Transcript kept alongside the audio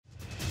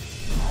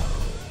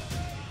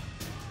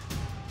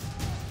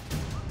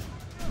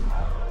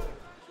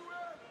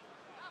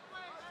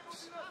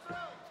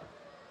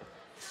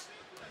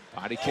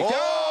Body kick.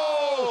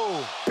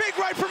 Oh! Big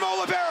right from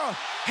Oliveira.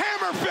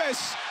 Hammer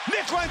fist.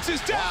 Nick Lentz is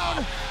down.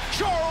 Wow.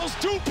 Charles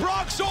 "Do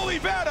Bronx"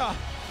 Oliveira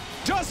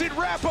doesn't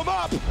wrap him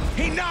up.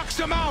 He knocks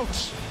him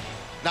out.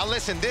 Now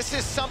listen, this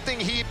is something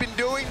he'd been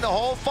doing the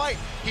whole fight.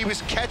 He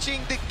was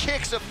catching the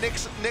kicks of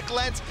Nick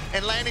Lentz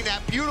and landing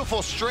that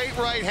beautiful straight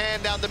right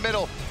hand down the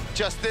middle.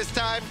 Just this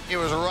time, it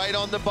was right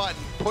on the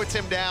button. Puts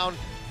him down,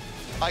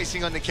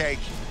 icing on the cake.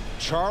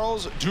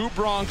 Charles "Do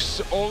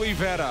Bronx"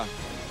 Oliveira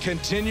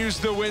continues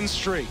the win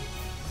streak.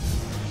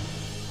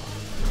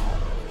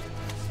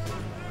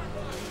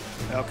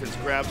 Elkins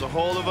grabs a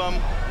hold of him.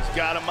 He's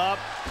got him up.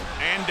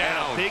 And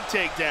down. And a big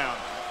takedown.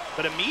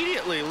 But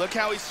immediately, look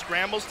how he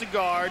scrambles to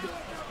guard.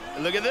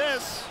 And look at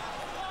this.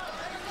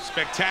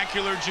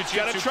 Spectacular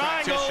jiu-jitsu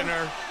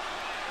practitioner.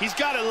 He's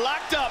got it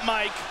locked up,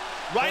 Mike.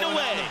 Right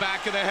away. On the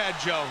back of the head,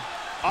 Joe.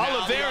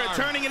 Oliveira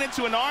turning it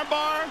into an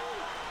armbar.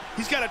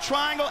 He's got a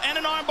triangle and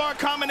an armbar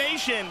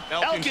combination.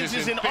 Elkins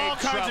is in all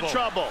kinds of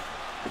trouble.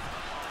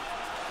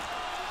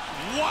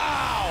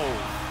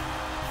 Wow!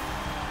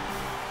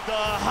 The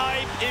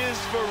hype is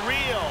for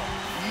real.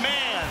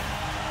 Man,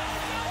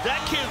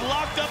 that kid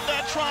locked up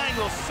that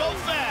triangle so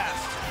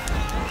fast.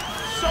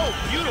 So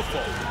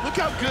beautiful. Look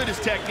how good his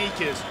technique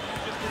is.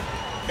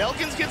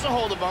 Elkins gets a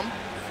hold of him,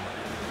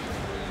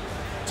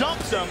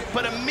 dumps him,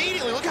 but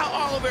immediately, look how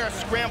Oliveira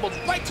scrambled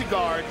right to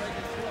guard.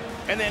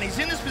 And then he's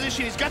in this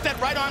position, he's got that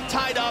right arm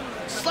tied up,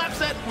 slaps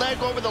that leg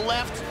over the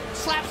left,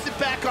 slaps it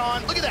back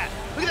on. Look at that.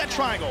 Look at that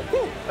triangle.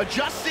 Woo.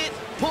 Adjusts it,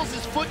 pulls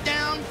his foot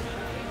down.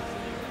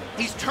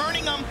 He's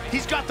turning him.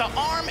 He's got the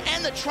arm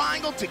and the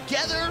triangle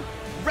together,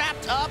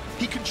 wrapped up.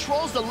 He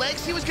controls the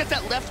legs. He always got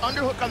that left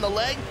underhook on the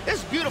leg.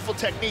 There's beautiful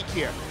technique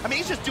here. I mean,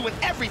 he's just doing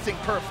everything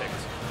perfect.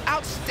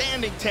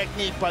 Outstanding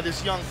technique by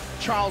this young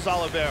Charles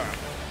Oliveira.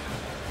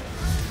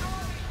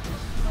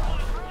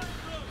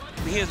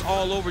 He is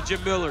all over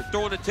Jim Miller,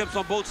 throwing attempts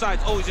on both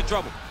sides. Oh, he's in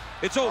trouble.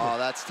 It's over. Oh,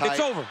 that's tight. It's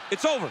over.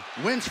 It's over.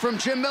 Wins from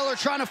Jim Miller,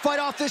 trying to fight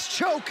off this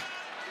choke.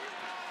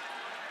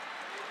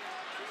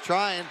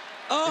 Trying.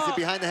 Is it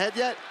behind the head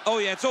yet? Oh,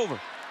 yeah, it's over.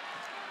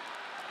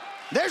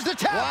 There's the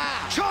tap.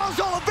 Wow. Charles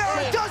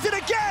Oliveira does it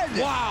again.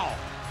 Wow.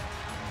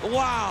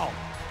 Wow.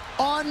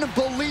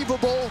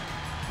 Unbelievable.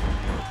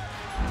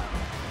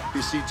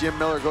 You see Jim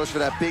Miller goes for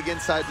that big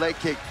inside leg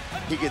kick.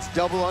 He gets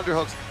double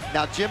underhooks.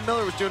 Now, Jim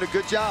Miller was doing a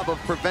good job of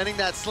preventing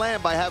that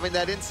slam by having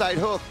that inside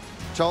hook.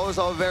 Charles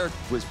Oliveira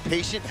was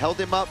patient, held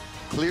him up,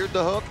 cleared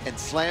the hook, and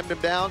slammed him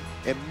down.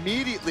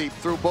 Immediately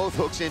threw both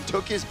hooks in,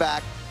 took his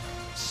back,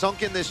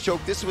 sunk in this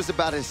choke. This was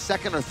about his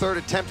second or third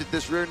attempt at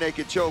this rear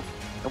naked choke.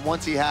 And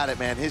once he had it,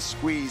 man, his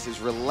squeeze is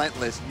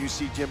relentless. You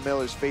see Jim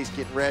Miller's face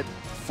getting red,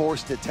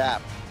 forced to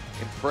tap.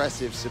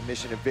 Impressive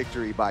submission and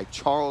victory by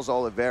Charles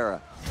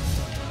Oliveira.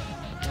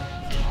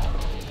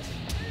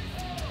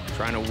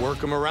 Trying to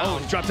work him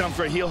around. Oh, dropped down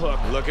for a heel hook.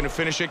 Looking to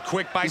finish it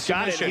quick by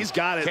submission. He's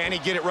got it. Can he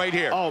get it right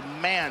here? Oh,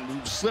 man,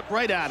 he slipped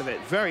right out of it.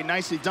 Very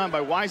nicely done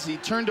by Wisely. He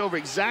turned over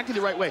exactly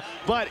the right way,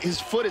 but his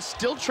foot is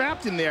still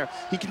trapped in there.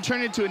 He can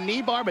turn it into a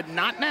knee bar, but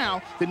not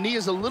now. The knee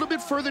is a little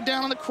bit further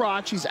down on the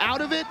crotch. He's out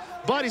of it,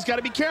 but he's got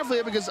to be careful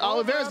here because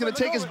Oliveira's going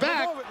to take his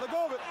back.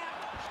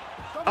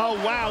 Oh,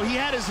 wow, he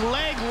had his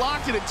leg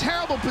locked in a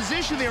terrible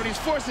position there, and he's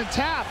forced to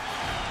tap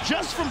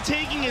just from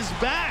taking his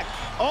back.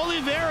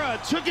 Oliveira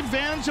took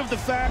advantage of the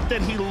fact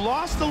that he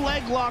lost the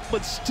leg lock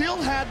but still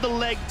had the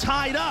leg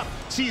tied up.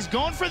 See, he's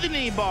going for the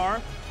knee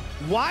bar.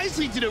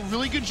 Wisely did a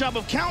really good job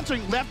of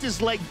countering, left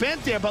his leg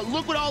bent there, but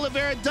look what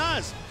Oliveira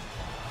does.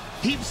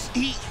 He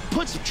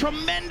puts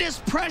tremendous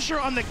pressure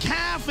on the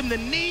calf and the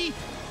knee,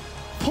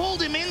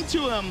 pulled him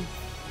into him,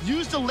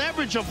 used the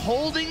leverage of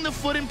holding the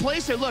foot in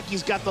place there. Look,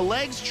 he's got the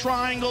legs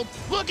triangled.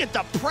 Look at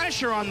the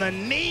pressure on the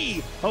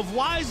knee of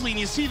Wisely, and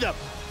you see the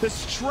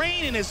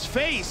strain in his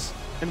face.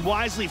 And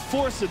Wisely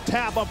forced the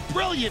tap. A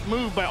brilliant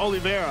move by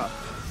Oliveira.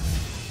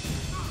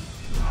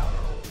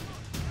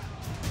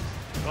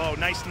 Oh,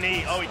 nice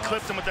knee. Oh, he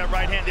clipped him with that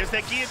right hand. There's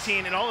that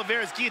guillotine, and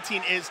Oliveira's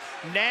guillotine is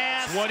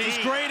nasty. What he's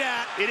great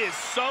at. It is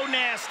so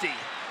nasty.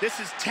 This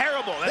is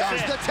terrible.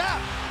 There's the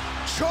tap.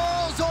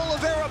 Charles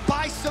Oliveira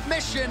by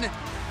submission.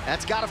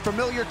 That's got a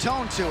familiar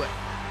tone to it.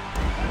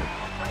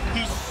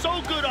 He's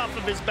so good off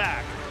of his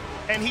back,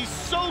 and he's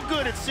so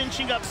good at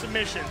cinching up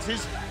submissions.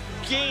 His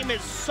game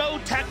is so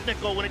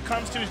technical when it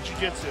comes to his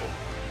jiu-jitsu.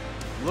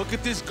 Look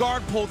at this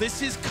guard pull.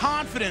 This is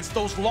confidence.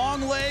 Those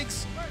long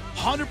legs,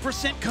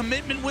 100%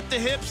 commitment with the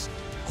hips.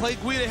 Clay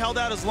Guida held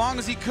out as long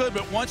as he could,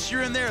 but once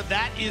you're in there,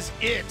 that is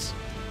it.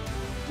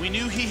 We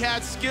knew he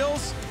had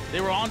skills.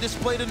 They were on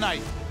display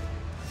tonight.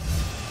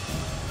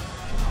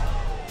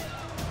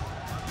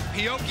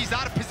 Pioki's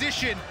out of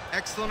position.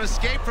 Excellent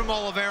escape from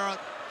Oliveira.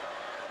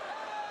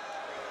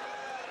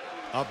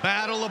 A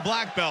battle of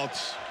black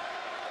belts.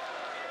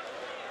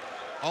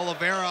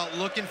 Oliveira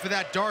looking for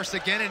that Darce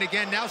again and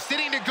again. Now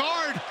sitting to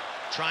guard.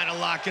 Trying to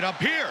lock it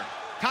up here.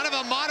 Kind of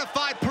a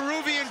modified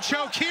Peruvian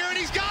choke here, and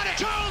he's got it.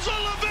 Charles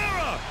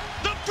Oliveira,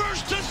 the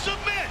first to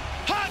submit.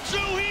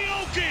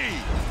 Hatsuhioki.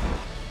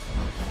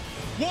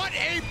 What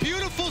a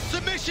beautiful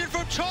submission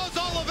from Charles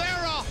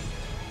Oliveira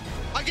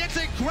against gets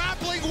a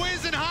grappling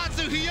whiz in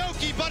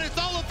Hatsuhioki, but it's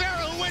Oliveira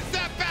who wins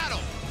that battle.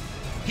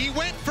 He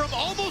went from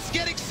almost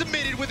getting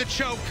submitted with a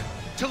choke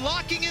to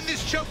locking in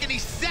this choke, and he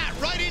sat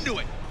right into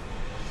it.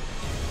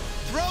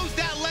 Throws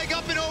that leg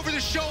up and over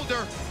the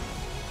shoulder,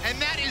 and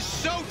that is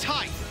so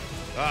tight.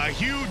 A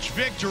huge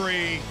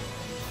victory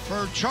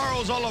for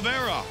Charles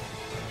Oliveira.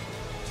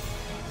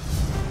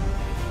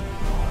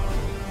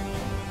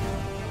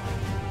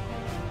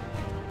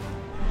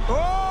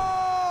 Oh!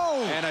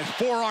 And a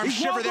forearm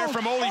shiver there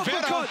from Oliveira.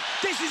 Uppercut.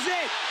 This is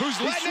it. Who's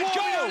letting it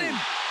go?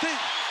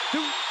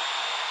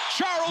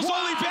 Charles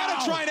Oliveira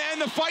trying to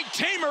end the fight.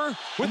 Tamer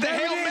with the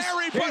Hail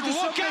Mary, but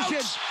look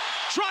out!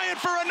 Trying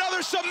for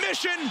another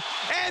submission,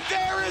 and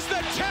there is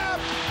the tap.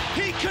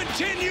 He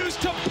continues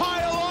to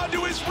pile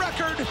onto his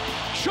record.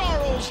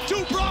 Charles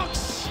 "Du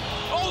Bronx"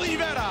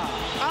 Oliveira.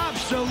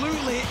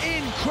 Absolutely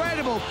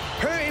incredible.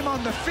 Hurt him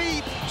on the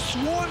feet,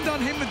 swarmed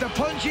on him with the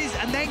punches,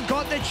 and then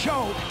got the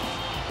choke.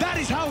 That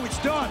is how it's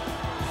done.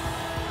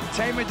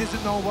 Tamer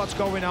doesn't know what's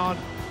going on.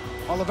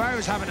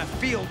 Oliveira's having a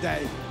field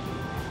day.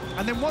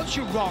 And then once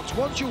you're rocked,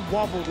 once you're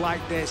wobbled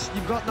like this,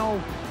 you've got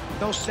no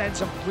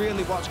sense of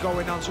really what's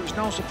going on, so it's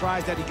no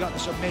surprise that he got the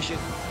submission.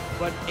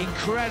 But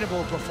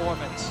incredible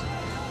performance.